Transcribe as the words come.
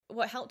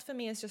what helped for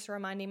me is just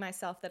reminding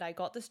myself that I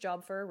got this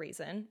job for a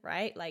reason,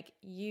 right? Like,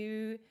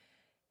 you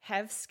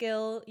have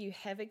skill, you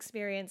have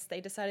experience.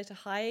 They decided to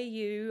hire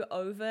you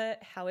over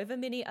however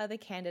many other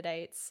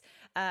candidates.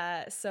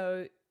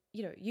 So,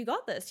 you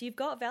got this. You've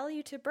got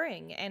value to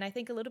bring. And I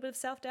think a little bit of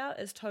self-doubt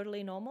is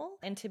totally normal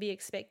and to be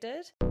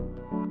expected.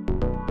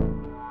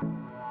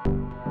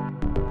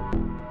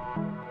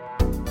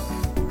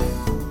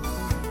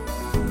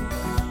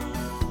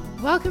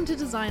 Welcome to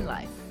Design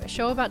Life, a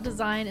show about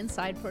design and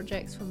side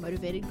projects for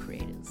motivated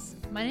creators.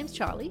 My name's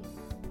Charlie.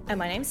 And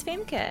my name's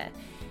Femke.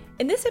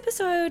 In this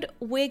episode,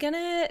 we're going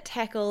to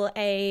tackle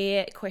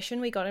a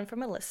question we got in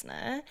from a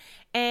listener,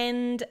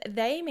 and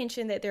they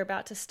mentioned that they're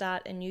about to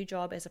start a new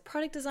job as a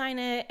product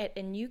designer at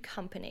a new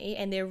company,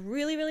 and they're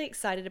really, really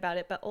excited about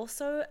it, but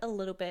also a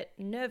little bit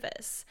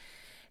nervous.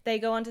 They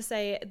go on to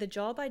say, the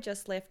job I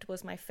just left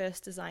was my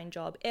first design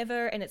job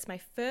ever, and it's my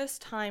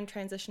first time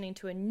transitioning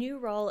to a new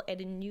role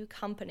at a new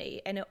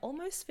company, and it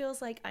almost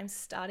feels like I'm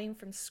starting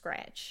from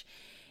scratch.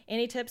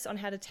 Any tips on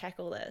how to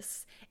tackle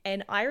this?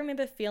 And I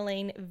remember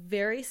feeling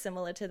very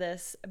similar to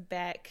this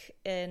back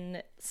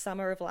in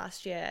summer of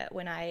last year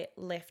when I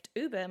left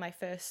Uber, my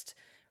first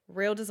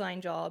real design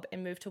job,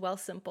 and moved to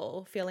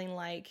Wealthsimple, feeling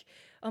like,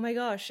 oh my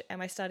gosh, am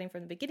I starting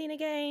from the beginning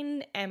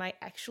again? Am I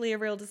actually a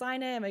real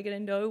designer? Am I going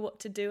to know what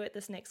to do at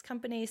this next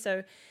company?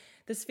 So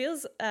this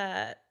feels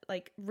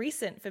like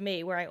recent for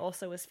me, where I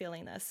also was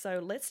feeling this. So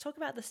let's talk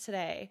about this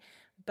today.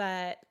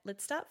 But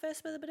let's start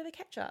first with a bit of a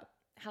catch up.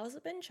 How's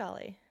it been,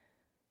 Charlie?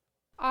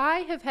 I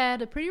have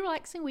had a pretty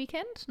relaxing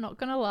weekend, not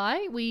gonna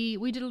lie. We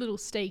did a little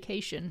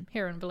staycation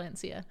here in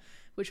Valencia,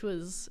 which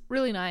was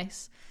really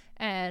nice.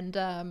 And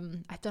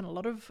I've done a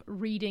lot of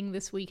reading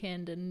this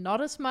weekend and not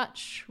as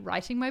much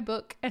writing my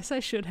book as I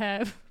should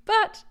have.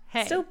 But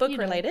hey, still book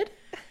related.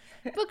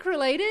 Book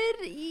related?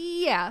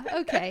 Yeah,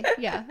 okay.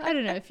 Yeah, I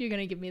don't know if you're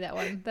going to give me that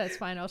one. That's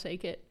fine, I'll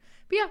take it.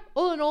 But yeah,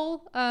 all in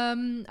all,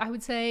 I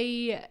would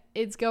say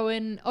it's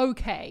going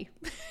okay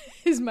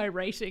is my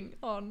rating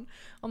on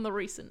the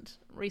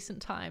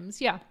recent times.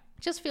 Yeah,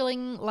 just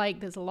feeling like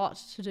there's a lot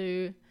to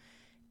do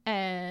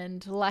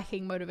and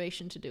lacking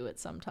motivation to do it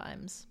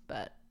sometimes.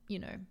 But,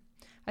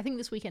 I think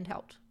this weekend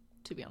helped,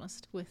 to be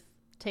honest, with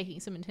taking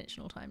some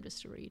intentional time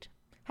just to read.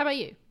 How about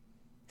you?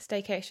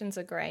 Staycations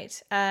are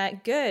great.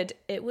 Good.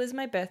 It was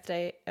my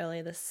birthday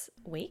earlier this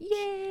week.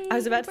 Yay! I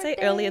was about to say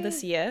earlier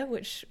this year,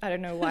 which I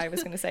don't know why I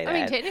was going to say that. I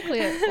mean, technically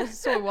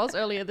it was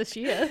earlier this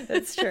year.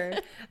 That's true.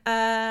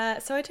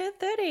 So I turned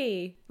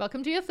 30.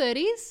 Welcome to your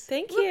 30s.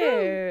 Thank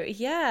you.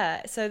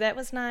 Yeah. So that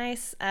was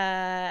nice.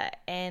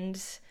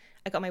 And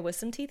I got my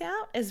wisdom teeth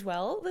out as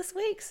well this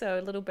week. So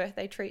a little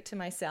birthday treat to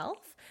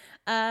myself.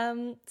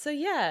 So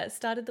yeah,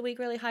 started the week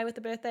really high with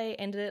the birthday,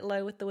 ended it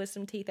low with the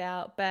wisdom teeth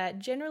out, but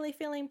generally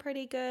feeling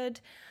pretty good.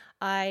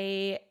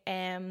 I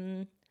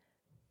am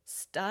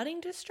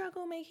starting to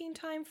struggle making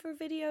time for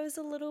videos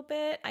a little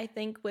bit. I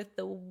think with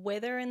the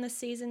weather and the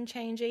season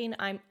changing,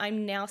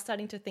 I'm now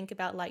starting to think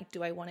about, like,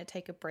 do I want to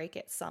take a break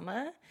at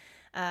summer?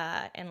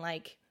 And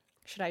like,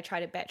 should I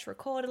try to batch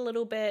record a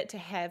little bit to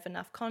have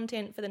enough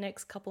content for the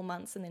next couple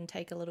months and then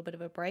take a little bit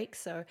of a break?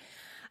 So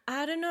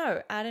I don't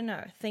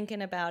know,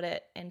 thinking about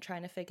it and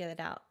trying to figure that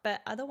out.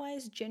 But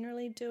otherwise,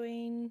 generally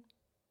doing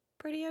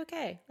pretty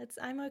okay.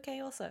 I'm okay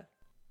also.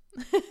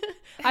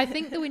 I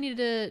think that we need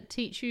to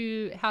teach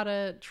you how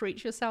to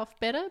treat yourself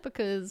better,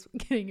 because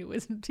getting your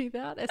wisdom teeth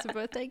out as a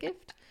birthday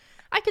gift.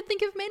 I could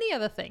think of many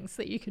other things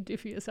that you could do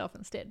for yourself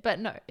instead. But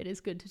no, it is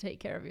good to take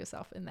care of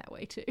yourself in that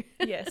way too.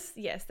 Yes,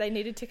 they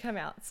needed to come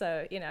out.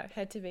 So,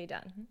 had to be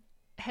done.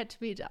 Had to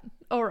be done.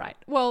 All right.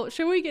 Well,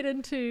 shall we get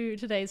into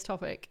today's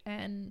topic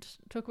and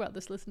talk about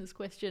this listener's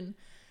question?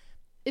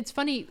 It's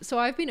funny. So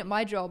I've been at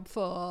my job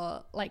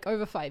for like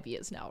over 5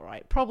 years now,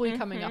 right? Probably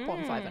coming up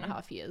on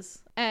 5.5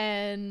 years.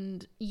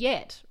 And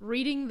yet,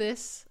 reading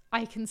this,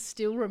 I can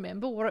still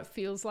remember what it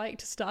feels like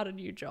to start a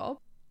new job.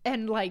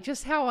 And like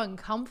just how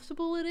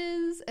uncomfortable it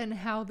is and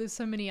how there's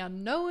so many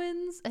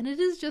unknowns. And it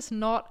is just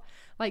not,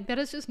 like, that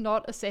is just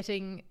not a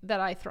setting that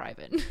I thrive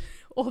in,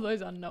 all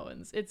those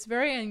unknowns. It's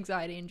very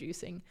anxiety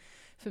inducing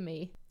for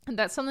me. And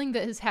that's something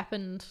that has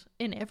happened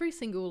in every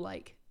single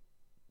like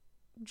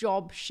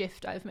job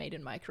shift I've made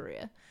in my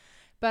career.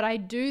 But I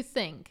do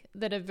think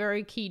that a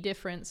very key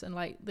difference, and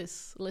like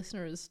this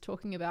listener is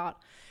talking about,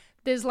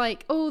 there's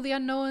like, the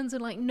unknowns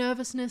and like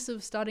nervousness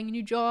of starting a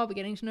new job,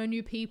 getting to know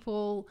new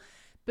people.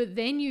 But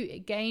then you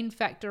again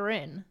factor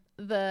in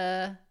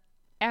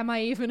am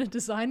I even a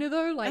designer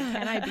though? Like,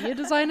 can I be a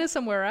designer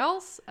somewhere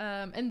else?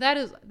 And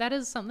that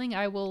is something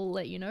I will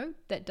let you know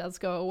that does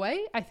go away.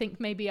 I think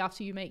maybe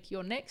after you make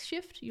your next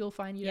shift, you'll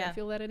find you don't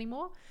feel that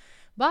anymore.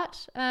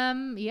 But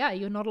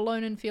you're not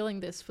alone in feeling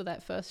this for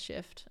that first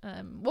shift.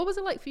 What was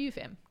it like for you,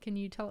 Fem? Can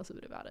you tell us a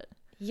bit about it?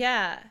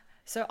 Yeah.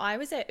 So I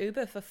was at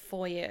Uber for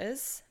 4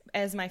 years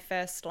as my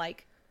first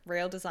like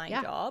real design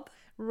job.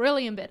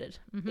 Really embedded.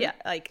 Mm-hmm. Yeah.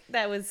 Like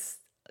that was,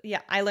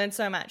 I learned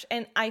so much.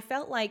 And I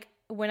felt like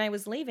when I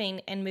was leaving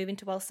and moving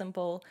to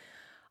Wealthsimple,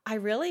 I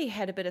really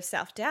had a bit of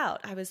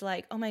self-doubt. I was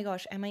like, oh my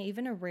gosh, am I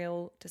even a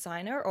real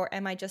designer, or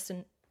am I just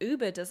an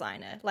Uber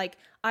designer. Like,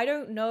 I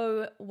don't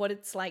know what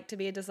it's like to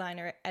be a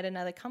designer at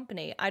another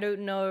company. I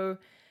don't know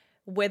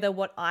whether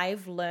what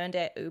I've learned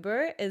at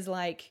Uber is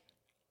like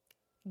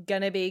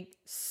gonna be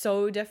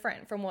so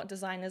different from what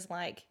design is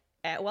like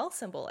at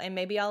Wealthsimple. And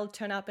maybe I'll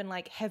turn up and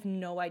like have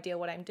no idea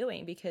what I'm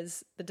doing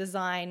because the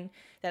design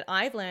that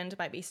I've learned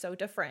might be so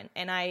different.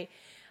 And I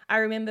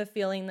remember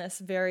feeling this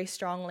very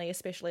strongly,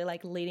 especially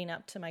like leading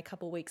up to my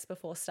couple weeks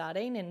before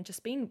starting, and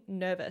just being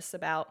nervous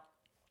about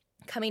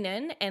coming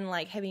in and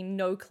like having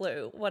no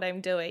clue what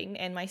I'm doing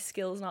and my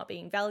skills not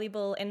being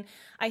valuable. And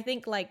I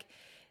think like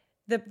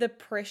the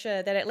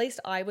pressure that at least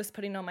I was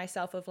putting on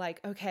myself of like,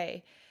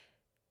 okay,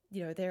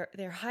 you know,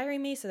 they're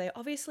hiring me, so they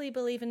obviously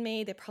believe in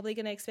me. They're probably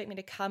going to expect me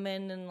to come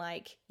in and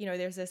like, you know,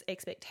 there's this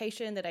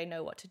expectation that I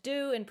know what to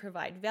do and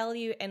provide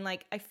value. And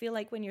like, I feel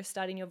like when you're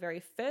starting your very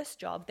first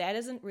job, that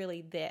isn't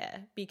really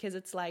there, because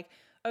it's like,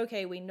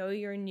 okay, we know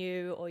you're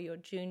new or you're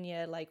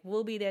junior, like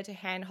we'll be there to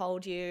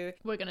handhold you.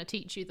 We're going to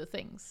teach you the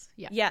things.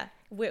 Yeah.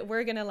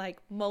 We're going to like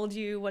mold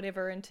you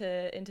whatever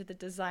into the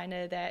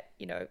designer that,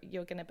 you know,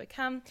 you're going to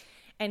become.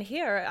 And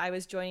here I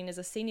was joining as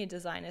a senior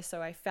designer,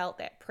 so I felt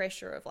that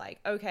pressure of like,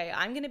 okay,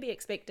 I'm going to be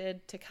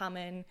expected to come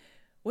in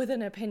with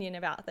an opinion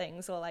about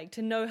things, or like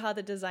to know how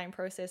the design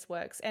process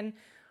works. And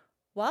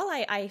while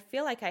I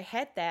feel like I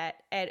had that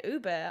at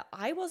Uber,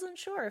 I wasn't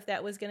sure if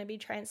that was going to be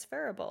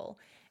transferable.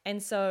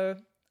 And so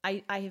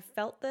I have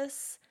felt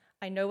this.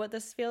 I know what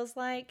this feels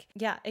like.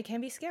 Yeah, it can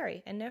be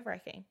scary and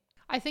nerve-wracking.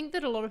 I think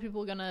that a lot of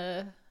people are going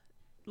to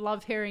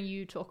love hearing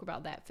you talk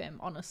about that, Fem,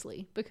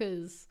 honestly,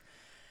 because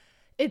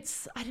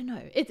it's, I don't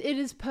know, it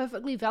is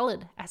perfectly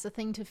valid as a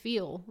thing to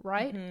feel,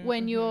 right?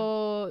 When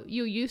you're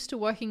used to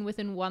working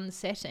within one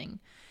setting,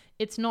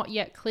 it's not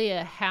yet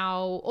clear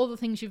how all the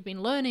things you've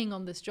been learning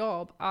on this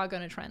job are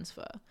going to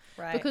transfer.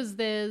 Right.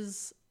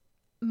 Because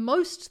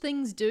most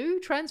things do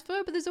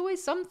transfer, but there's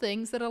always some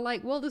things that are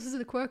like, well, this is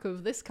a quirk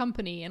of this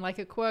company and like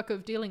a quirk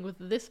of dealing with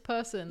this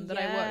person that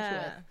I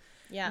worked with.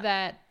 Yeah.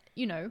 That,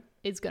 you know,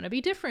 is going to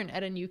be different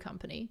at a new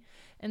company.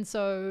 And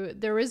so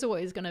there is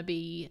always going to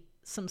be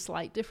some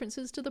slight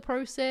differences to the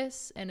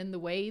process and in the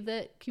way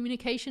that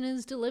communication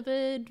is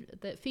delivered,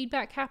 that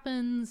feedback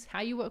happens, how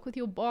you work with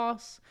your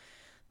boss.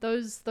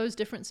 Those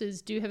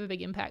differences do have a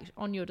big impact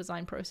on your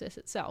design process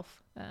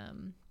itself.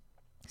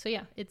 So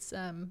yeah, it's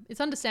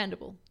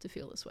understandable to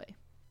feel this way.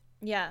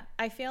 Yeah,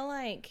 I feel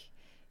like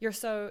you're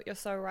so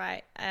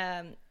right.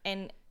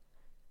 And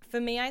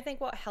for me, I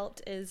think what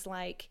helped is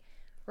like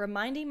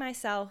reminding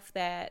myself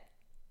that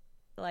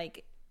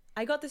like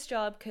I got this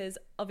job because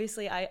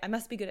obviously I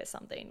must be good at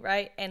something,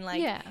 right? And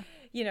like,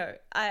 you know,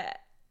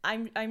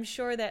 I'm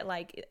sure that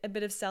like a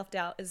bit of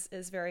self-doubt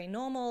is very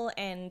normal,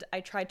 and I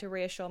tried to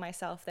reassure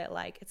myself that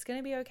like it's going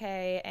to be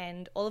okay,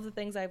 and all of the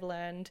things I've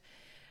learned,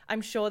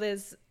 I'm sure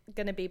there's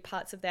going to be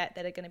parts of that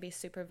are going to be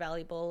super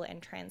valuable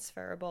and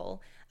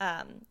transferable.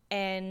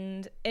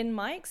 And in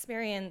my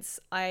experience,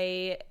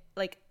 I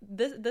like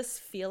this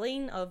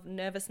feeling of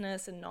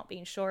nervousness and not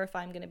being sure if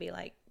I'm going to be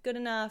like good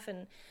enough,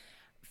 and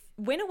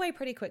went away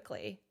pretty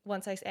quickly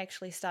once I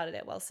actually started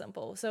at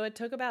Wealthsimple. So it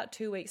took about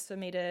 2 weeks for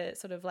me to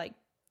sort of like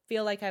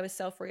feel like I was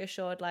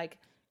self-reassured, like,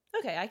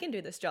 okay, I can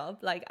do this job.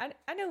 Like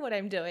I know what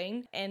I'm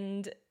doing.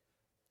 And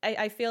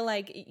I feel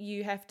like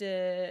you have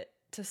to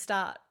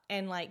start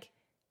and like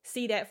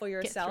see that for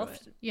yourself.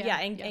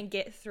 And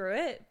get through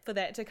it for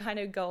that to kind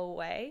of go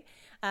away.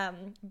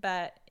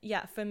 But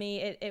yeah, for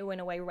me, it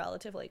went away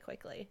relatively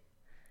quickly.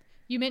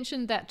 You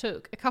mentioned that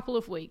took a couple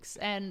of weeks,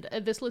 and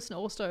this listener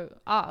also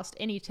asked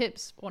any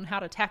tips on how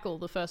to tackle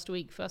the first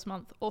week, first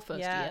month, or first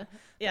year.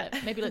 Yeah.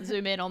 Maybe let's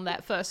zoom in on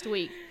that first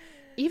week.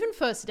 Even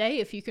first day,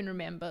 if you can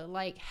remember,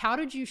 like how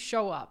did you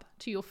show up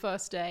to your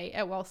first day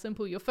at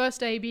Wealthsimple? Your first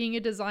day being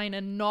a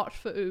designer, not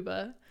for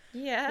Uber.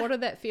 Yeah. What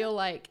did that feel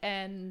like,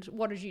 and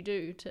what did you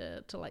do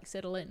to like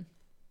settle in?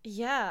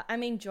 Yeah, I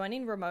mean,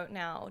 joining remote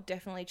now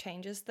definitely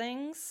changes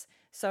things.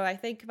 So I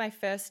think my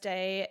first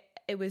day,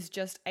 it was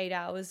just 8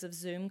 hours of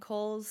Zoom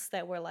calls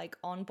that were like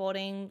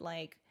onboarding,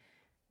 like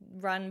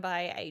run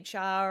by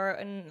HR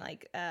and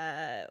like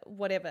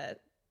whatever,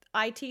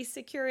 IT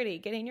security,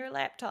 getting your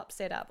laptop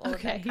set up, all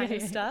of that kind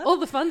of stuff. All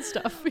the fun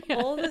stuff.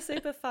 All the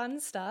super fun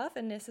stuff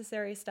and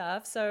necessary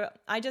stuff. So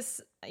I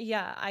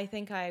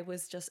think I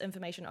was just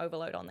information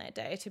overload on that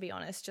day, to be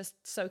honest,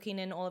 just soaking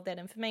in all of that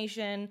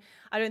information.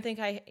 I don't think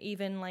I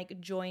even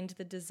like joined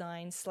the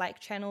design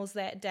Slack channels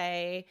that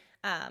day.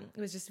 It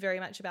was just very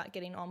much about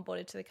getting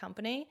onboarded to the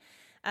company.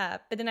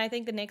 But then I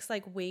think the next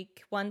like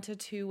week, 1 to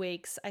 2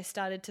 weeks, I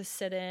started to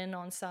sit in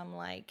on some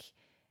like,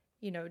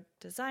 you know,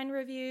 design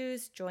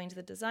reviews, joined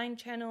the design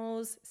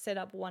channels, set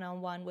up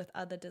one-on-one with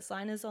other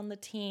designers on the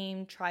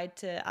team, tried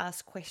to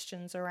ask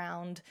questions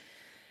around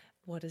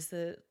what is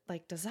the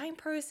like design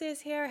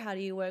process here? How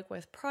do you work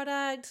with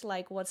product?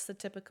 Like what's the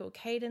typical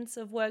cadence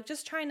of work?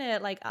 Just trying to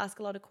like ask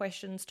a lot of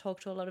questions, talk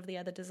to a lot of the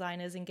other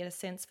designers and get a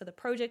sense for the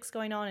projects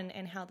going on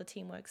and how the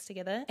team works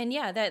together. And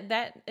yeah,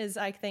 that is,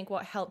 I think,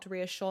 what helped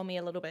reassure me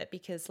a little bit,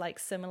 because like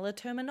similar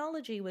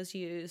terminology was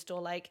used,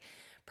 or like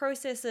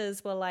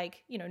processes were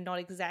like, you know, not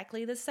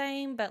exactly the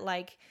same, but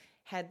like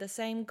had the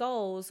same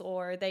goals,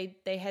 or they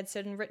had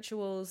certain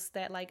rituals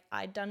that like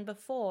I'd done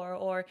before,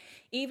 or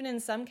even in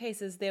some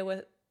cases there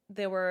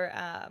were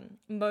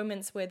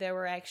moments where there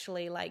were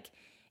actually like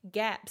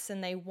gaps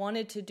and they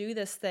wanted to do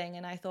this thing,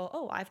 and I thought,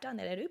 oh, I've done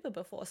that at Uber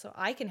before, so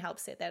I can help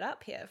set that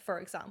up here, for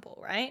example,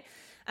 right?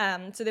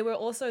 So there were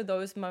also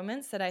those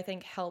moments that I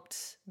think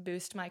helped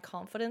boost my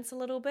confidence a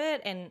little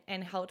bit,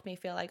 and helped me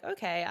feel like,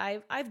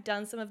 okay, I've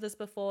done some of this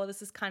before,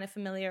 this is kind of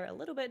familiar, a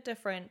little bit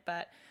different,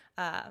 but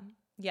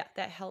yeah,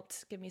 that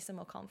helped give me some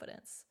more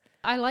confidence.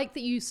 I like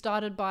that you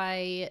started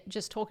by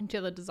just talking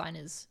to the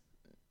designers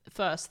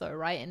first though,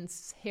 right? And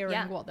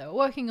hearing what they were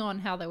working on,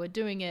 how they were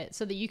doing it,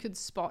 so that you could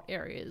spot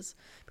areas.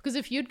 Because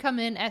if you'd come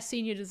in as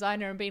senior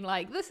designer and been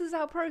like, this is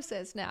our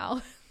process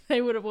now,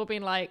 they would have all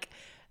been like,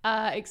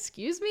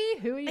 excuse me,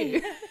 who are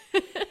you?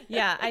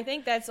 Yeah, I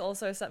think that's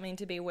also something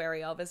to be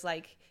wary of, is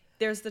like,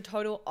 there's the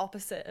total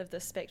opposite of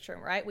the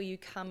spectrum, right? Where you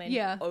come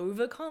in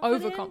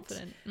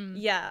overconfident.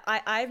 Yeah,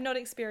 I've not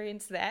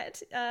experienced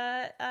that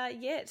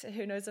yet.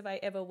 Who knows if I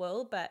ever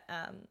will, but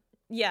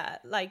yeah,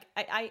 like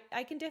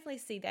I can definitely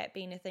see that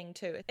being a thing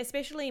too,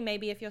 especially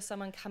maybe if you're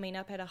someone coming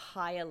up at a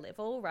higher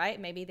level, right?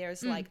 Maybe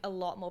there's like a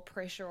lot more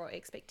pressure or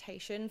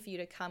expectation for you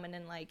to come in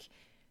and like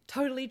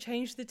totally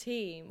change the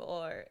team,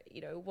 or,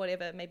 you know,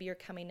 whatever. Maybe you're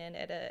coming in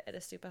at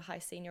a super high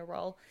senior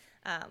role.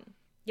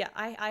 Yeah,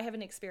 I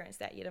haven't experienced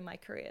that yet in my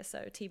career, so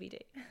TBD.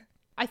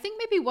 I think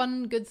maybe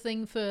one good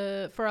thing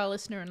for our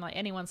listener and like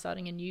anyone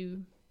starting a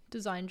new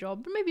design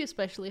job, maybe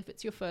especially if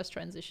it's your first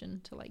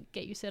transition to like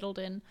get you settled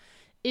in,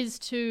 is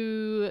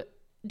to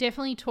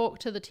definitely talk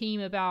to the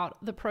team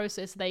about the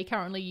process they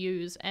currently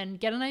use and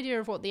get an idea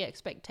of what the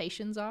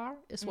expectations are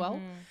as well.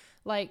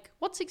 Like,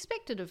 what's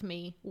expected of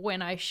me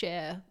when I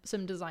share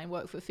some design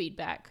work for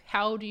feedback?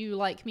 How do you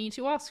like me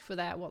to ask for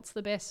that? What's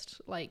the best,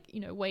 like,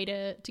 you know, way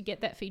to get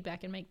that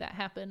feedback and make that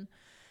happen?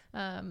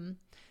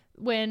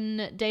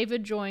 When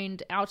David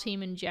joined our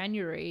team in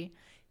January,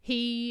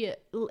 he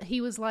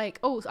was like,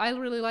 oh, I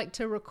really like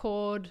to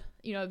record,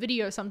 you know, a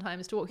video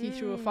sometimes to walk you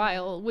through a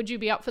file. Would you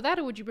be up for that,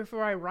 or would you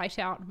prefer I write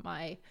out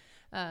my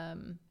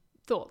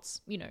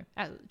thoughts, you know,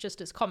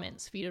 just as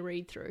comments for you to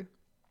read through?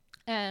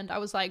 And I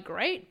was like,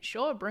 great,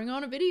 sure, bring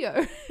on a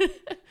video.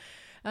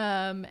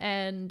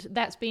 And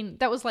that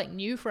was like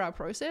new for our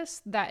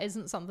process. That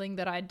isn't something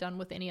that I'd done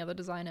with any other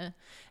designer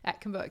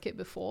at ConvertKit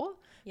before.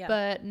 Yeah.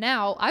 But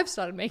now I've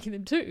started making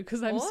them too,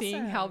 because I'm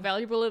seeing how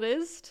valuable it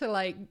is to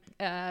like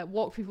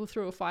walk people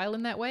through a file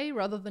in that way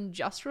rather than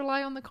just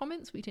rely on the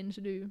comments. We tend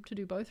to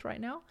do both right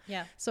now.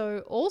 Yeah. So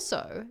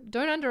also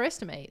don't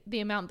underestimate the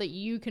amount that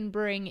you can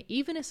bring,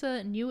 even as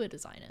a newer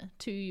designer,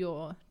 to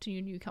your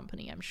new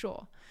company. I'm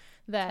sure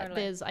that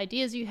there's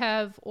ideas you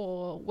have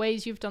or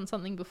ways you've done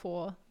something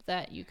before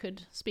that you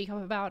could speak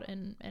up about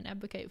and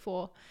advocate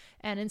for.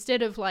 And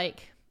instead of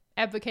like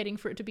advocating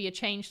for it to be a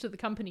change to the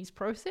company's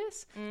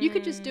process, you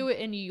could just do it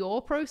in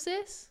your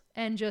process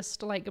and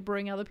just like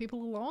bring other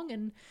people along,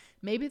 and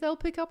maybe they'll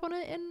pick up on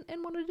it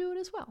and want to do it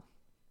as well.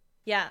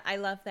 Yeah, I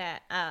love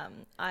that.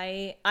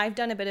 I've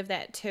done a bit of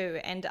that too.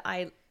 And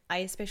I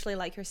especially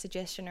like your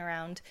suggestion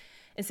around,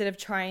 instead of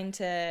trying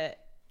to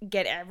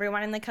get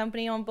everyone in the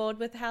company on board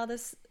with how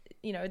this,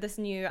 you know, this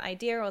new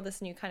idea or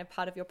this new kind of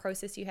part of your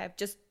process you have,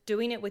 just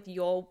doing it with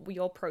your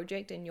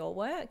project and your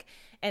work,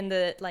 and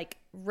the like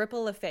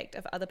ripple effect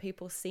of other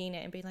people seeing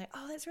it and being like,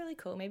 oh, that's really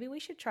cool, maybe we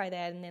should try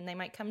that. And then they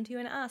might come to you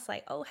and ask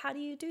like, oh, how do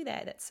you do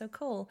that? That's so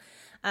cool.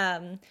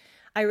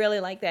 I really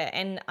like that.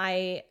 And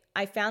I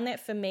found that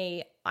for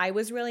me, I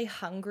was really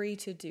hungry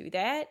to do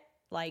that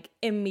like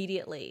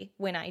immediately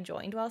when I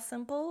joined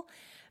Wealthsimple,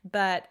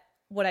 but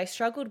what I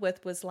struggled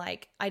with was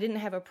like, I didn't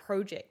have a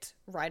project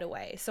right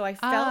away. So I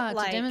felt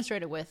like, to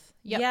demonstrate it with.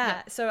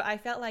 Yep. So I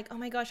felt like, oh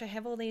my gosh, I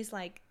have all these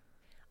like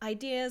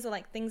ideas or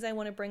like things I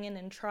want to bring in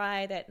and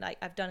try that like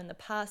I've done in the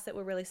past that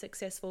were really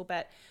successful,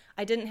 but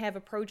I didn't have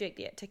a project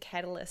yet to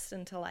catalyst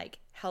and to like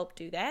help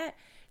do that.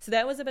 So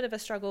that was a bit of a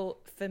struggle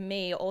for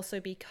me,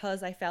 also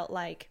because I felt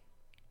like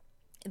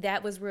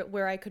that was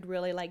where I could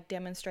really like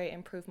demonstrate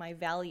and prove my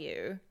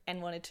value,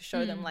 and wanted to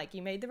show them like,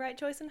 you made the right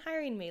choice in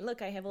hiring me.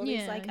 Look, I have all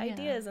these like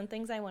ideas and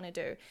things I want to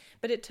do.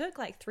 But it took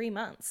like 3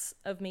 months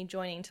of me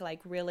joining to like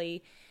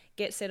really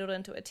get settled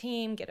into a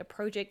team, get a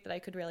project that I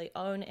could really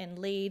own and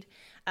lead.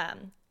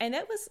 And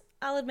that was,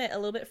 I'll admit, a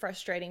little bit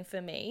frustrating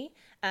for me.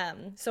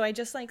 So I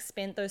just like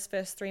spent those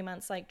first 3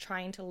 months like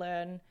trying to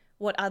learn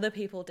what other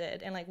people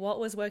did and like what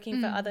was working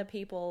for other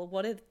people.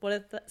 What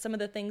are some of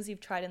the things you've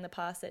tried in the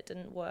past that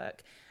didn't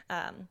work?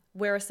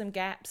 Where are some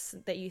gaps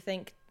that you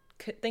think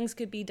things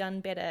could be done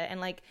better? And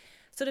like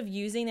sort of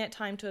using that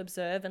time to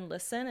observe and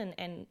listen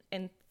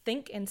and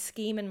think and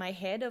scheme in my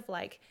head of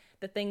like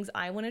the things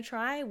I want to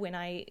try when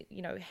I,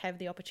 you know, have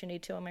the opportunity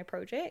to on my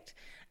project.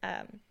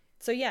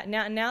 So yeah,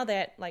 now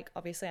that like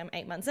obviously I'm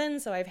 8 months in,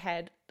 so I've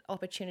had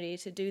opportunity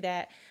to do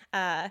that.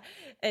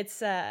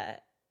 It's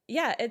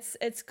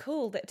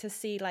cool to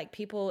see like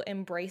people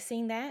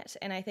embracing that.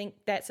 And I think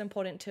that's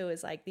important too,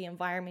 is like the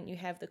environment you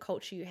have, the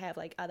culture you have,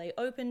 like, are they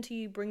open to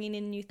you bringing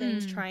in new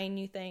things, trying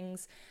new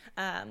things?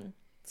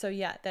 So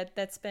yeah,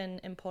 that's been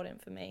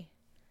important for me.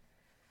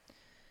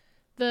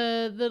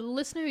 The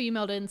listener who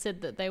emailed in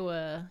said that they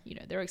were,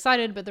 they're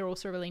excited, but they're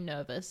also really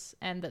nervous,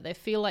 and that they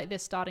feel like they're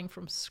starting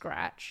from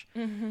scratch.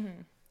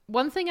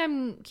 One thing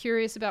I'm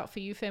curious about for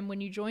you, Fem,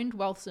 when you joined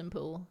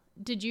Wealthsimple,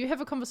 did you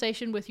have a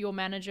conversation with your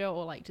manager,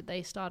 or like did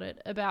they start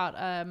it, about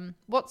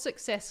what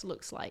success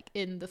looks like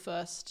in the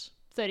first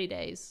 30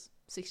 days,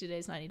 60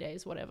 days, 90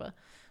 days, whatever,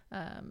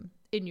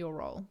 in your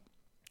role?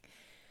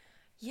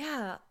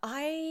 Yeah,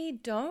 I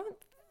don't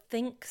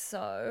think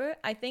so.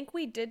 I think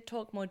we did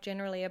talk more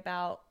generally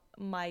about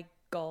my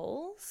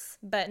goals,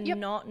 but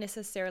not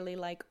necessarily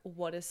like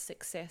what is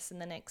success in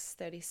the next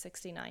 30,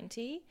 60,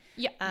 90.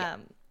 Yeah.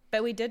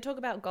 But we did talk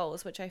about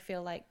goals, which I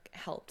feel like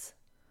helped.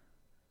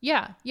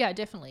 Yeah,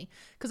 definitely.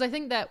 Because I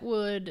think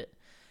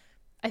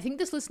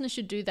this listener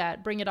should do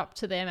that, bring it up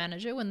to their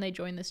manager when they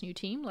join this new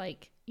team.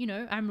 Like,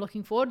 I'm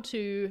looking forward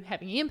to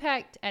having an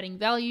impact, adding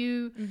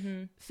value.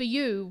 For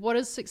you, what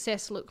does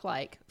success look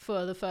like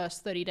for the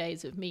first 30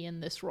 days of me in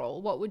this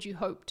role? What would you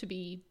hope to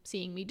be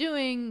seeing me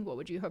doing? What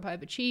would you hope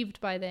I've achieved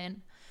by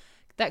then?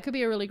 That could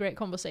be a really great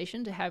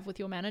conversation to have with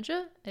your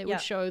manager. It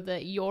would show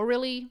that you're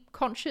really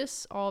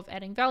conscious of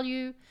adding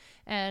value.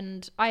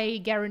 And I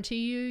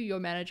guarantee you, your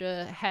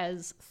manager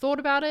has thought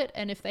about it.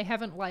 And if they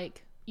haven't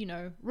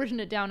written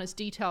it down as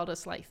detailed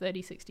as like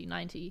 30, 60,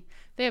 90,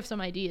 they have some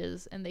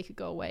ideas and they could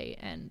go away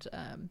and,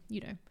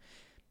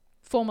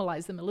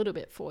 formalize them a little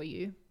bit for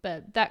you.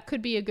 But that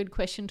could be a good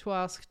question to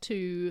ask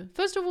to,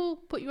 first of all,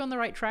 put you on the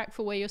right track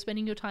for where you're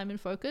spending your time and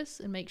focus,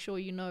 and make sure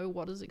you know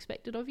what is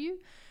expected of you.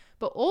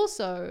 But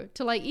also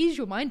to like ease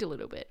your mind a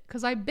little bit,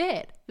 because I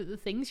bet that the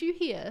things you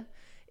hear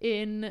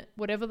in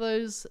whatever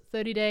those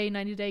 30-day,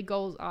 90-day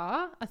goals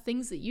are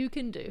things that you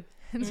can do.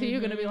 And so you're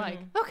going to be like,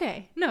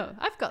 okay, no,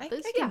 I've got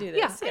this. I can do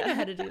this. Yeah, I know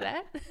how to do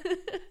that.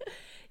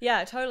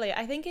 Yeah, totally.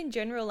 I think in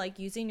general, like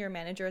using your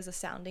manager as a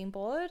sounding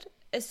board,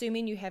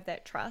 assuming you have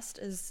that trust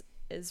is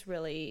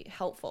really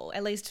helpful.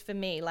 At least for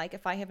me, like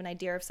if I have an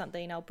idea of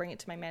something, I'll bring it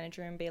to my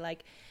manager and be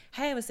like,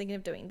 hey, I was thinking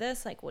of doing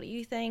this. Like, what do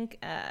you think?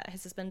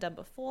 Has this been done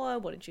before?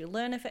 What did you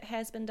learn if it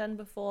has been done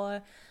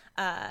before?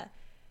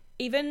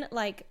 Even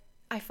like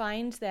I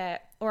find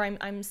that, or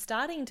I'm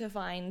starting to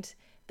find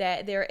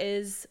that there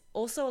is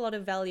also a lot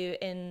of value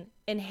in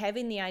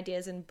having the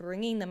ideas and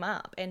bringing them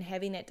up and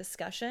having that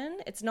discussion.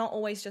 It's not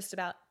always just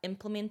about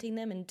implementing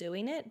them and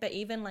doing it, but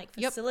even like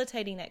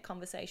facilitating that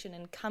conversation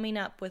and coming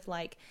up with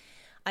like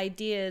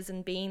ideas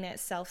and being that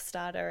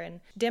self-starter and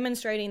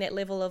demonstrating that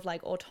level of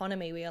like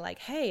autonomy where you're like,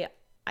 hey,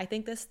 I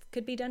think this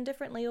could be done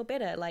differently or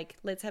better. Like,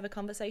 let's have a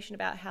conversation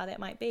about how that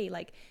might be.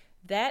 Like,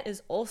 that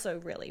is also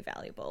really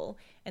valuable.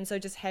 And so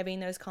just having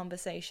those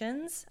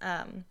conversations,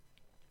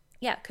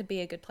 could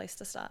be a good place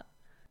to start.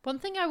 One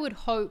thing I would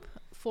hope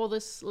for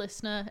this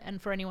listener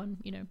and for anyone,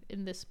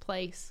 in this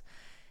place,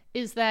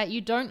 is that you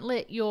don't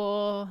let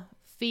your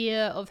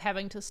fear of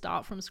having to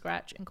start from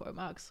scratch, in quote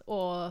marks,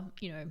 or,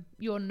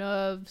 your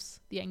nerves,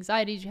 the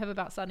anxieties you have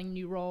about starting a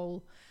new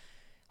role,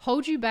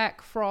 hold you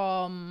back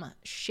from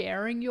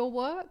sharing your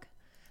work.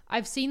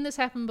 I've seen this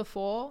happen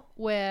before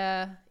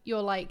where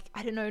you're like,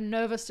 I don't know,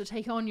 nervous to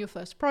take on your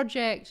first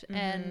project,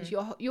 and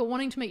you're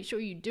wanting to make sure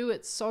you do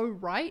it so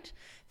right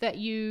that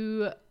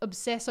you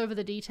obsess over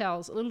the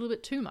details a little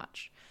bit too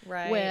much.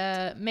 Right.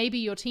 Where maybe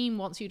your team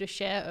wants you to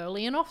share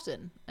early and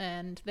often,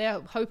 and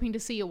they're hoping to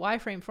see a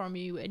wireframe from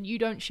you, and you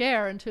don't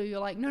share until you're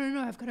like,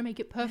 no, I've got to make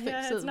it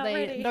perfect so that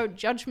they don't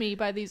judge me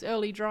by these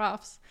early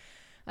drafts.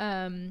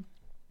 Don't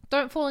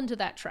fall into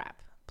that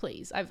trap,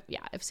 please.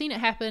 I've seen it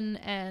happen,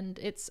 and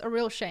it's a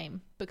real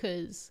shame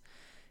because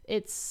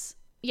it's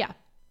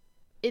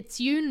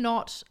you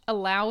not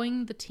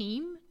allowing the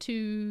team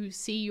to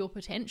see your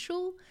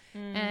potential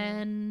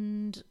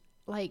and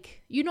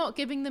like you're not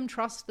giving them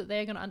trust that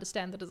they're going to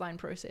understand the design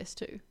process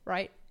too,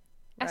 right?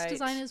 As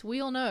designers,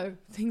 we all know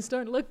things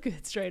don't look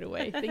good straight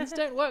away. Things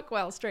don't work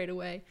well straight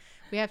away.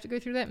 We have to go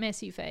through that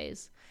messy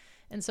phase.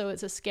 And so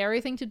it's a scary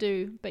thing to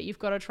do, but you've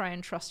got to try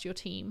and trust your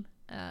team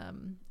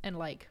and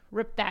like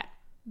rip that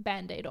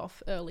Band-Aid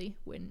off early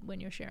when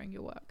you're sharing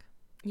your work.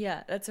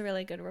 Yeah, that's a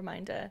really good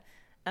reminder.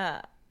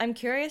 I'm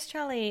curious,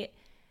 Charlie,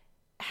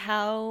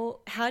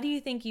 how do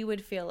you think you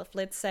would feel if,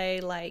 let's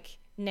say, like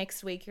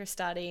next week you're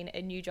starting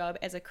a new job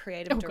as a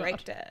creative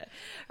director,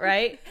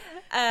 right?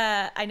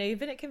 I know you've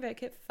been at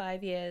ConvertKit for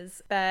 5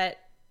 years, but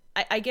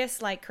I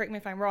guess, like, correct me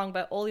if I'm wrong,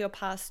 but all your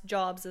past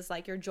jobs is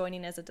like you're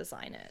joining as a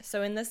designer.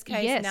 So in this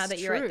case, now that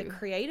you're at the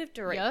creative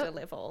director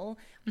level,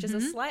 which is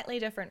a slightly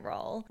different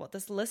role, what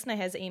this listener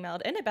has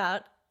emailed in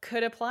about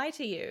could apply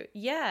to you.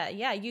 Yeah,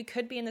 you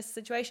could be in this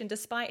situation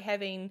despite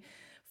having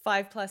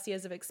 5+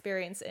 years of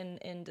experience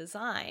in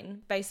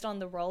design based on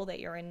the role that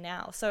you're in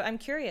now. So I'm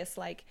curious,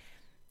 like,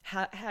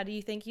 how do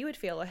you think you would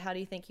feel, or how do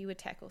you think you would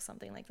tackle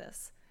something like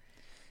this?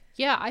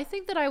 Yeah, I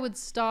think that I would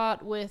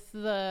start with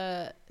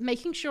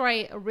making sure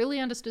I really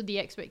understood the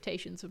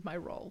expectations of my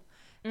role.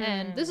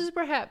 And this is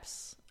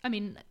perhaps,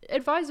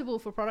 advisable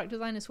for product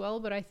design as well,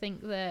 but I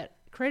think that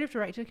creative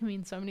director can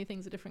mean so many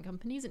things at different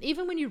companies. And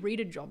even when you read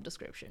a job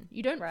description,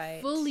 you don't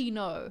fully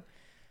know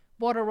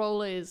what a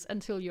role is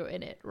until you're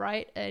in it,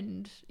 right?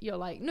 And you're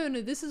like, no,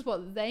 this is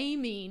what they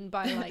mean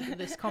by like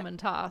this common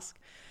task,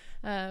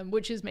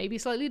 which is maybe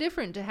slightly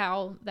different to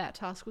how that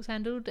task was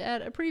handled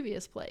at a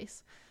previous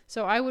place.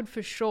 So I would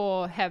for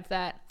sure have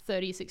that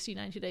 30, 60,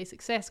 90-day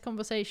success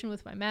conversation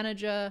with my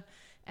manager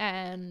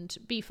and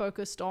be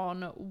focused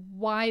on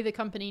why the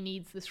company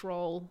needs this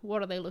role.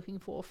 What are they looking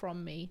for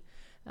from me?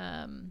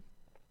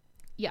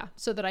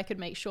 So that I could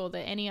make sure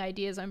that any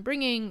ideas I'm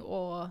bringing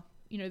or,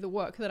 the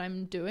work that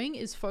I'm doing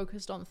is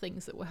focused on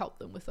things that will help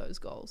them with those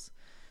goals.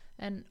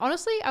 And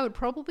honestly, I would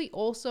probably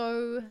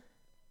also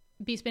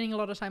be spending a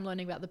lot of time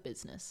learning about the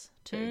business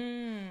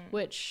too,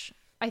 which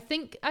I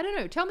think, I don't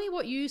know, tell me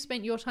what you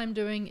spent your time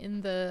doing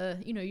in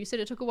you said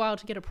it took a while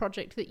to get a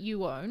project that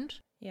you owned.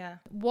 Yeah.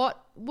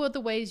 What were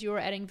the ways you were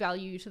adding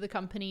value to the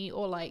company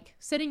or like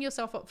setting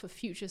yourself up for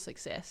future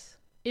success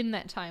in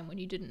that time when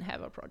you didn't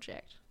have a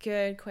project?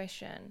 Good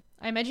question.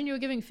 I imagine you were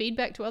giving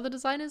feedback to other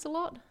designers a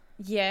lot.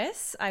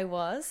 Yes, I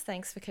was.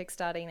 Thanks for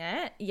kickstarting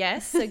that.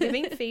 Yes, so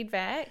giving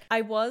feedback.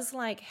 I was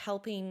like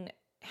helping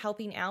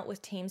out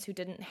with teams who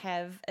didn't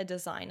have a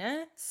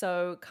designer.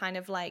 So kind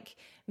of like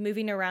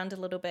moving around a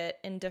little bit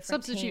in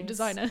different Substitute teams.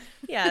 designer.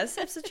 Yeah,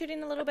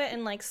 substituting a little bit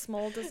in like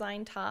small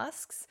design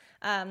tasks,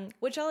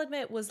 which I'll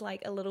admit was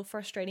like a little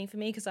frustrating for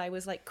me because I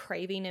was like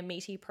craving a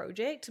meaty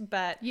project,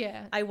 but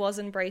yeah, I was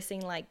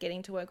embracing like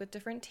getting to work with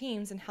different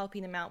teams and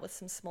helping them out with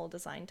some small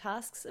design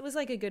tasks. It was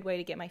like a good way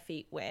to get my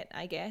feet wet,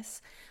 I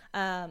guess.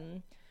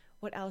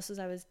 What else was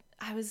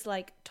I was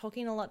like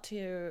talking a lot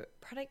to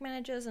product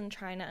managers and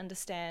trying to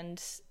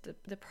understand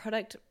the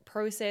product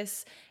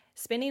process,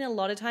 spending a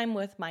lot of time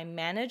with my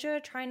manager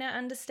trying to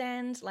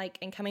understand like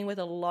and coming with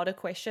a lot of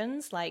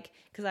questions, like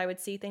because I would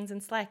see things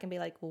in Slack and be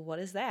like, well, what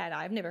is that?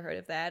 I've never heard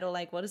of that. Or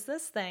like, what is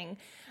this thing?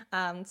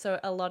 So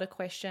a lot of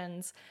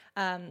questions.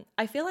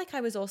 I feel like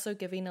I was also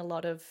giving a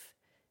lot of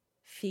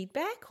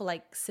feedback or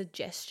like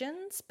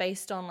suggestions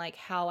based on like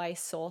how I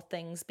saw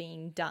things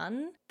being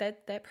done.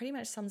 That pretty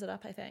much sums it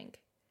up, I think.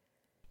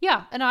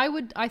 Yeah, and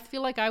I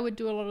feel like I would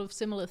do a lot of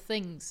similar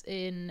things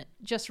in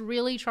just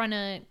really trying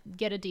to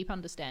get a deep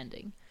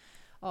understanding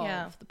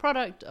of the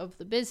product, of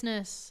the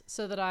business,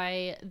 so that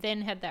I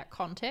then had that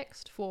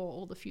context for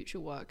all the future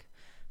work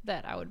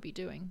that I would be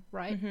doing,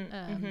 right?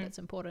 That's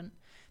important.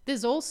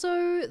 There's also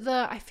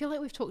I feel like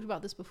we've talked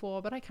about this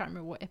before, but I can't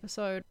remember what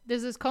episode.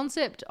 There's this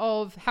concept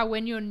of how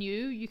when you're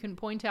new, you can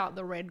point out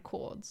the red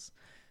chords.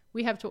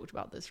 We have talked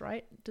about this,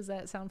 right? Does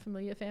that sound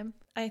familiar, fam?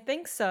 I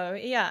think so.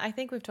 Yeah, I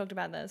think we've talked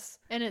about this.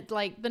 And it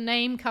like the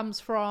name comes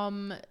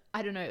from,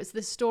 I don't know, it's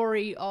this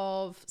story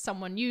of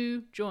someone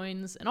new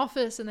joins an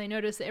office and they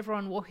notice that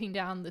everyone walking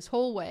down this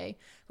hallway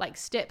like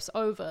steps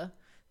over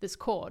this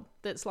cord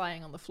that's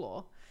lying on the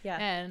floor. Yeah.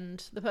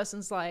 And the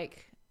person's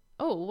like,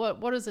 oh,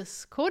 what is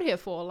this cord here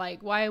for?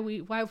 Like, why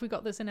have we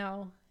got this in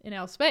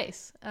our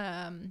space?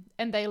 And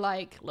they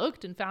like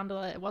looked and found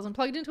that it wasn't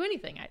plugged into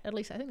anything. At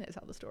least I think that's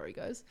how the story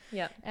goes.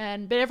 Yeah.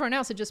 But everyone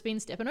else had just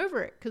been stepping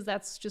over it because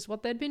that's just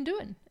what they'd been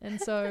doing.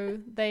 And so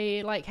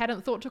they like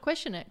hadn't thought to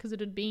question it because it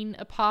had been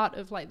a part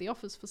of like the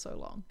office for so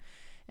long.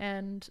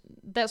 And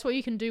that's what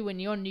you can do when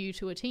you're new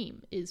to a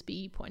team, is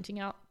be pointing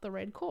out the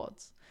red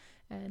chords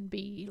and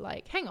be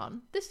like, hang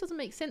on, this doesn't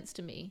make sense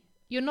to me.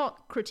 You're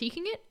not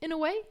critiquing it in a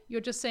way.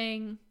 You're just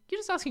saying, you're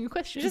just asking a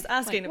question. You're just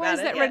asking like, about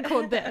it. Why is that red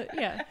cord there?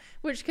 Yeah.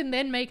 Which can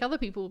then make other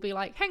people be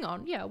like, hang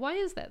on, yeah, why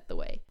is that the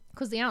way?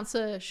 Because the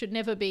answer should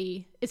never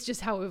be, it's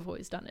just how we've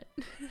always done it.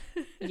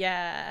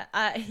 Yeah.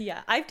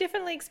 I've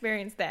definitely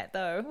experienced that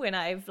though. When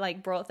I've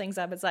like brought things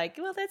up, it's like,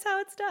 well, that's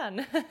how it's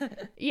done.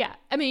 Yeah.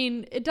 I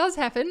mean, it does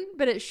happen,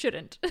 but it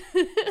shouldn't.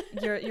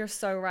 You're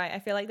so right. I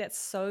feel like that's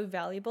so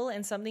valuable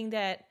and something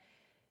that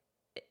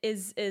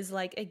is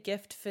like a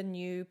gift for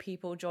new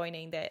people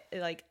joining that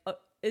like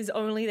is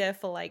only there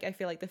for like I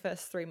feel like the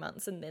first 3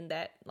 months, and then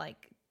that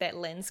like that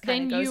lens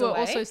kind of goes away. Then you are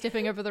also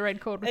stepping over the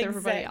red cord with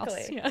everybody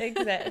else. Yeah.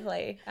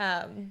 Exactly.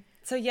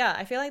 So yeah,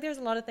 I feel like there's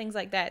a lot of things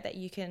like that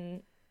you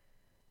can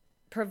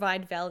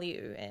provide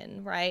value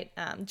in, right?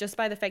 Just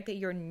by the fact that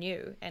you're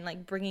new and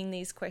like bringing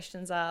these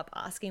questions up,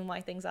 asking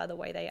why things are the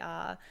way they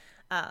are,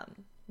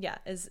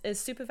 is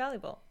super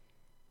valuable.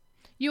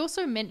 You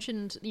also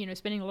mentioned,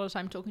 spending a lot of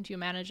time talking to your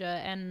manager,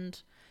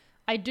 and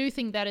I do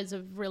think that is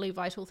a really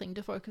vital thing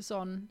to focus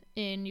on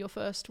in your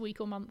first week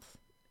or month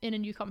in a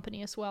new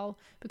company as well.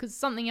 Because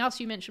something else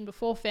you mentioned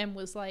before, Fem,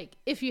 was like,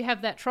 if you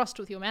have that trust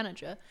with your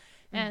manager,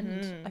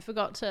 and I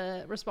forgot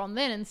to respond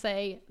then and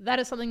say, that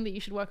is something that you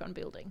should work on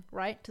building,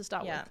 right? To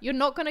start with. You're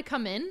not going to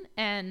come in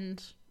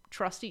and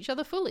trust each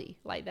other fully.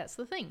 Like, that's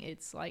the thing.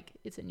 It's like,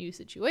 it's a new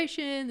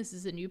situation. This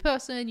is a new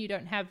person. You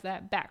don't have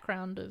that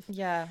background of,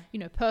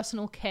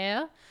 personal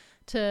care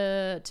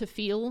to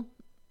feel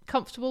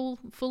comfortable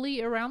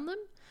fully around them.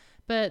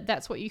 But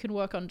that's what you can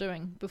work on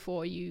doing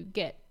before you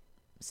get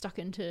stuck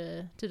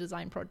into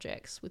design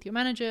projects with your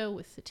manager,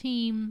 with the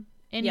team,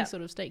 any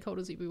sort of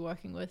stakeholders you'll be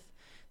working with.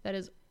 That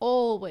is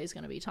always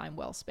going to be time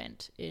well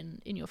spent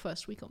in your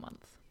first week or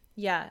month.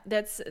 Yeah,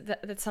 that's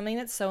something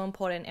that's so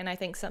important, and I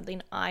think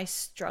something I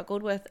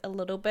struggled with a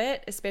little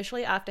bit,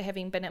 especially after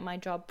having been at my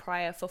job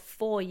prior for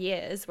 4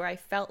 years, where I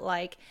felt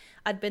like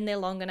I'd been there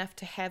long enough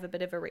to have a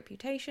bit of a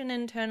reputation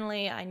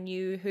internally. I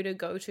knew who to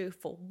go to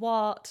for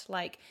what.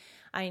 Like,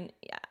 I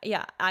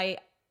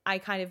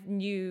kind of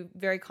knew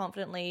very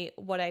confidently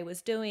what I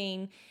was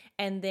doing,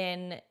 and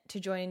then to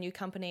join a new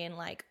company and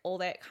like all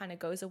that kind of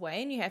goes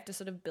away, and you have to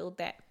sort of build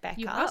that back up.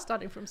 You are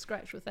starting from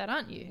scratch with that,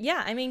 aren't you?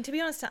 Yeah, I mean, to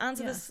be honest, to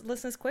answer this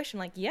listener's question,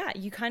 like, yeah,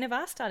 you kind of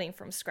are starting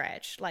from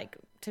scratch, like,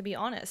 to be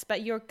honest,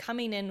 but you're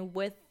coming in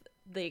with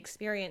the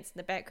experience and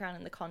the background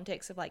and the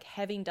context of like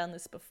having done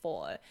this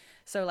before.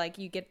 So like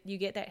you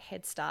get that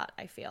head start,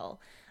 I feel.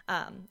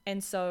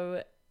 And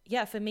so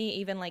yeah, for me,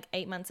 even like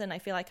 8 months in, I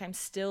feel like I'm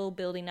still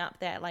building up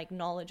that like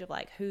knowledge of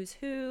like who's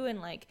who,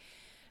 and like,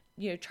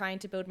 you know, trying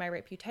to build my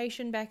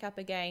reputation back up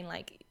again.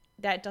 Like,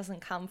 that doesn't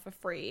come for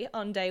free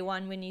on day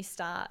one when you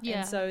start. Yeah.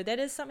 And so that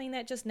is something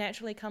that just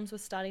naturally comes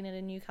with starting at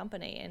a new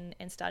company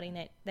and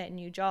starting that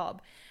new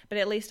job. But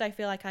at least I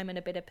feel like I'm in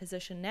a better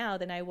position now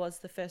than I was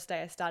the first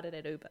day I started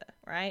at Uber,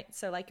 right?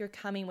 So like, you're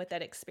coming with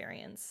that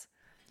experience.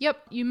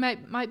 Yep, you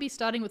might be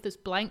starting with this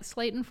blank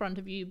slate in front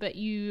of you, but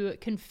you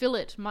can fill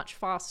it much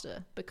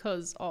faster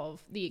because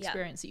of the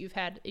experience that you've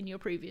had in your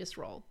previous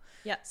role.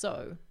 Yeah.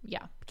 So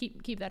yeah,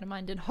 keep that in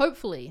mind, and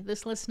hopefully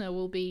this listener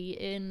will be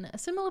in a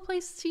similar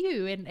place to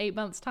you in 8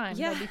 months' time.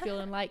 Yeah. They'll be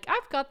feeling like,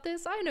 I've got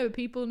this. I know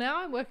people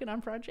now. I'm working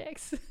on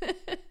projects.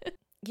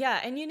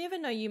 Yeah, and you never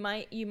know. You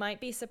might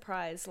be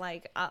surprised.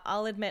 Like,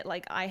 I'll admit,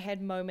 like, I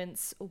had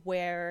moments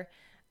where,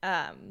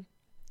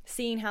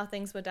 seeing how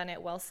things were done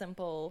at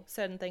Wealthsimple,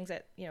 certain things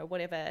that, you know,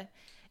 whatever,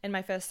 in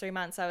my first 3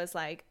 months, I was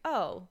like,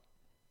 oh,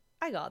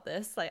 I got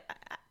this. Like,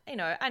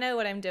 I know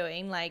what I'm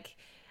doing. Like,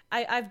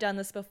 I've done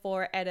this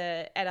before at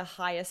a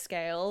higher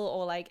scale,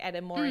 or like at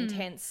a more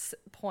intense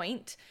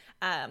point.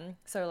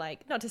 So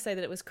like, not to say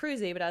that it was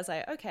cruisy, but I was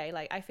like, okay,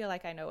 like, I feel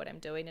like I know what I'm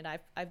doing, and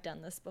I've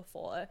done this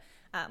before.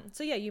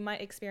 So yeah, you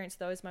might experience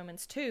those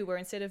moments too, where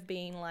instead of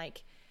being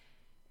like,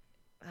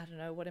 I don't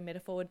know what a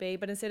metaphor would be,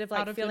 but instead of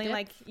like feeling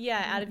like,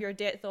 out of your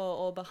depth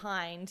or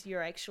behind,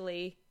 you're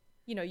actually,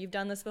 you know, you've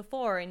done this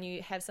before and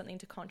you have something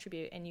to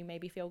contribute, and you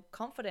maybe feel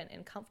confident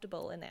and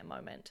comfortable in that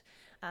moment.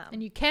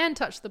 And you can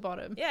touch the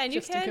bottom. Yeah, and you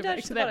can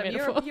touch the bottom.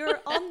 You're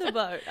on the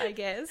boat, I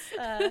guess.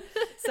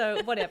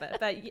 So whatever,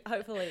 but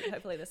hopefully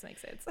this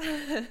makes sense.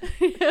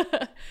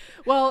 Yeah.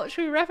 Well,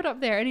 should we wrap it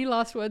up there? Any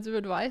last words of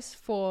advice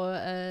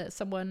for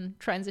someone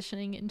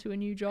transitioning into a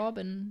new job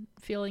and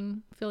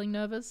feeling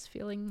nervous,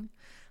 feeling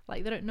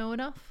like they don't know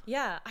enough?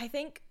 Yeah, I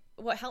think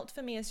what helped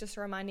for me is just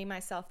reminding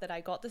myself that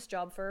I got this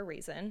job for a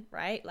reason,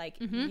 right? Like,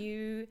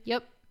 you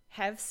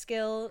have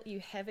skill,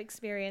 you have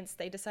experience.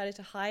 They decided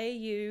to hire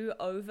you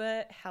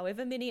over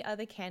however many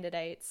other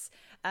candidates.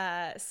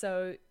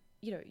 So,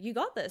 you know, you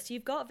got this.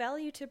 You've got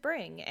value to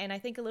bring. And I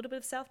think a little bit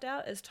of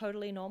self-doubt is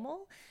totally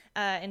normal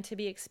and to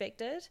be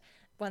expected.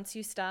 Once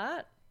you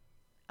start,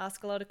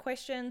 ask a lot of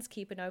questions,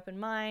 keep an open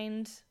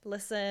mind,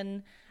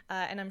 listen,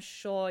 and I'm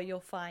sure you'll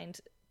find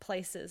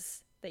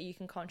places that you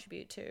can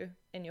contribute to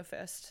in your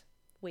first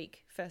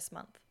week, first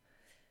month.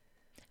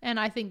 And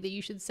I think that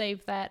you should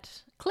save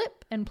that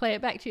clip and play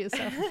it back to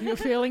yourself if you're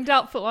feeling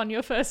doubtful on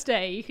your first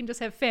day. You can just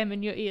have Fem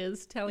in your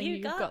ears telling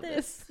you've got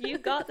this. You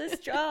got this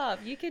job.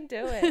 You can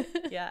do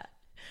it. Yeah.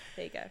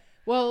 There you go.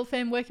 Well,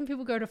 Fem, where can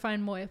people go to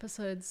find more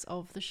episodes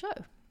of the show?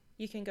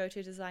 You can go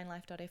to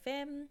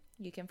designlife.fm.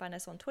 You can find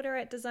us on Twitter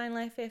at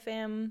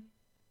designlifefm.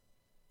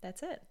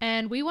 That's it.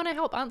 And we want to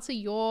help answer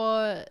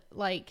your,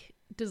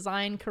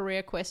 design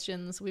career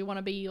questions. We want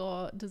to be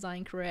your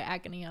design career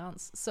agony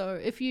aunts. So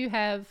if you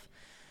have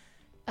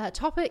a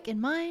topic in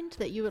mind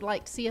that you would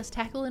like to see us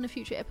tackle in a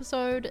future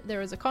episode,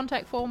 there is a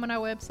contact form on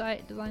our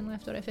website,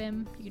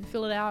 designlife.fm. You can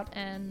fill it out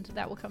and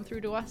that will come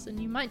through to us,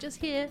 and you might just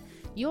hear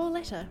your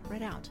letter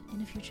read out in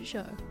a future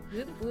show.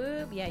 Whoop,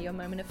 whoop. Yeah, your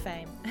moment of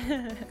fame.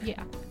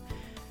 Yeah.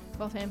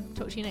 Well, Fam,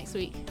 talk to you next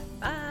week.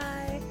 Bye.